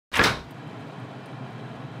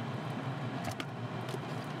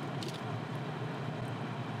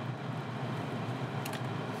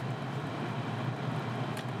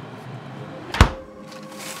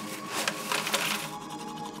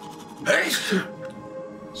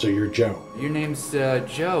So you're Joe. Your name's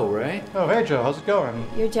Joe, right? Oh, hey, Joe. How's it going?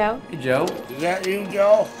 You're Joe? Hey, Joe. Is that you,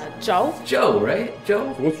 Joe? Joe? Joe, right?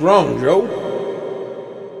 Joe? What's wrong, Joe?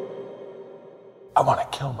 I want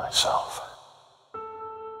to kill myself.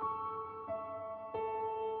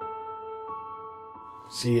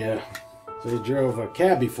 See, they drove a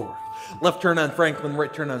cab before. Left turn on Franklin,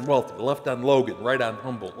 right turn on Wealthy, left on Logan, right on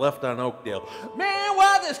Humboldt, left on Oakdale. Man,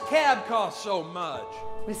 why this cab cost so much?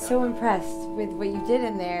 I was so impressed with what you did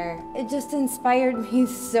in there. It just inspired me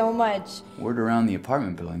so much. Word around the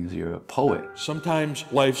apartment building is you're a poet. Sometimes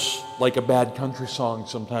life's like a bad country song,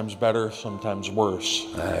 sometimes better, sometimes worse.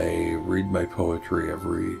 I read my poetry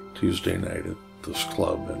every Tuesday night at this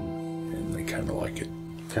club, and they kind of like it.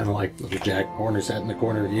 Kind of like little Jack Horner sat in the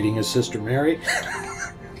corner eating his sister Mary.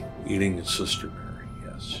 Eating his sister Mary,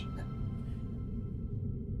 yes.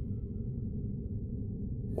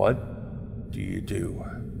 What do you do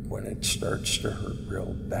when it starts to hurt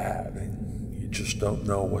real bad and you just don't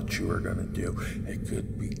know what you are going to do? It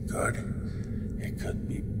could be good, it could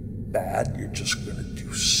be bad. You're just going to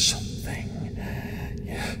do something.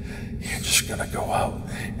 You're just going to go out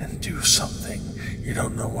and do something. You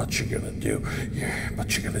don't know what you're going to do,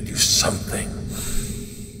 but you're going to do something.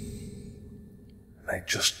 And I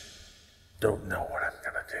just don't know what I'm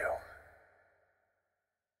going to do.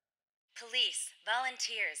 Police,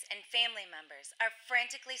 volunteers, and family members are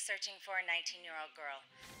frantically searching for a 19-year-old girl.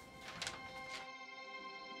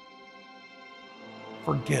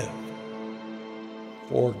 Forgive.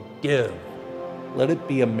 Forgive. Let it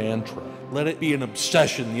be a mantra. Let it be an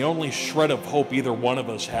obsession, the only shred of hope either one of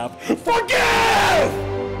us have. Forgive!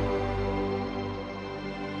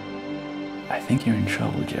 I think you're in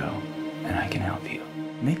trouble, Joe, and I can help you.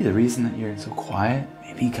 Maybe the reason that you're so quiet,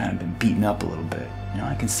 maybe you kind of been beaten up a little bit. You know,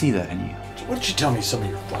 I can see that in you. Why don't you tell me some of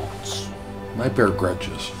your thoughts? I bear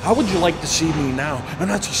grudges. How would you like to see me now? I'm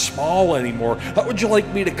not so small anymore. How would you like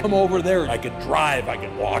me to come over there? I could drive, I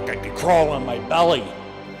could walk, I could crawl on my belly.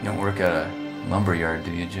 You don't work at a lumberyard,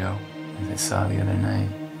 do you, Joe? As I saw the other night,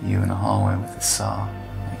 you in the hallway with a saw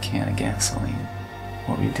and a can of gasoline.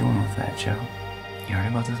 What were you doing with that, Joe? You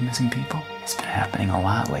heard about those missing people? It's been happening a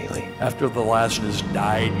lot lately. After the last has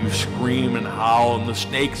died, you scream and howl, and the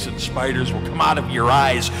snakes and spiders will come out of your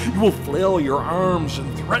eyes. You will flail your arms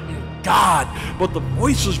and threaten God, but the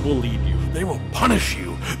voices will lead you. They will punish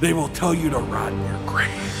you. They will tell you to rot in your grave.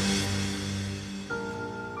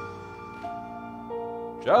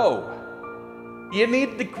 Joe, you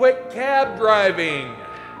need to quit cab driving.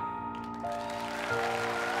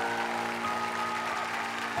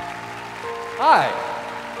 Hi,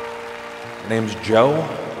 my name's Joe.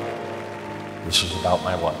 This is about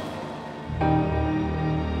my life.